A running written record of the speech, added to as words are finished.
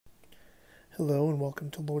Hello and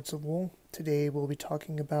welcome to Lords of Wool. Today we'll be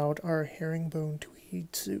talking about our herringbone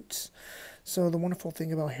tweed suits. So the wonderful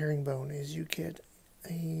thing about herringbone is you get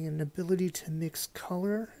an ability to mix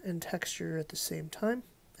color and texture at the same time,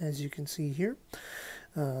 as you can see here.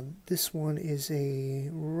 This one is a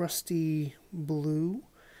rusty blue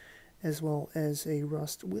as well as a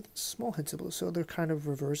rust with small hints of blue, so they're kind of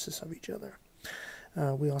reverses of each other.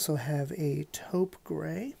 We also have a taupe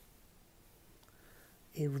gray,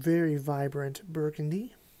 a very vibrant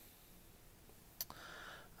burgundy,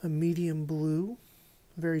 a medium blue,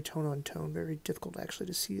 very tone on tone, very difficult actually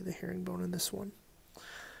to see the herringbone in this one.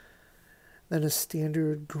 Then a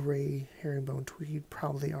standard gray herringbone tweed,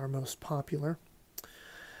 probably our most popular,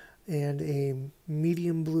 and a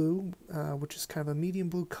medium blue, which is kind of a medium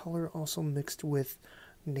blue color, also mixed with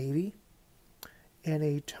navy, and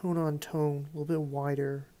a tone on tone, a little bit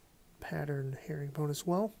wider pattern herringbone as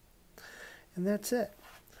well. And that's it.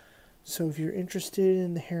 So if you're interested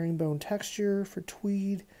in the herringbone texture for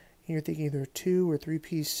tweed, and you're thinking either a 2 or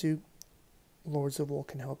 3-piece suit, Lords of Wool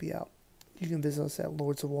can help you out. You can visit us at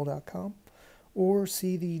lordsofwool.com or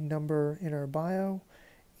see the number in our bio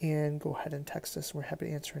and go ahead and text us. We're happy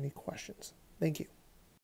to answer any questions. Thank you.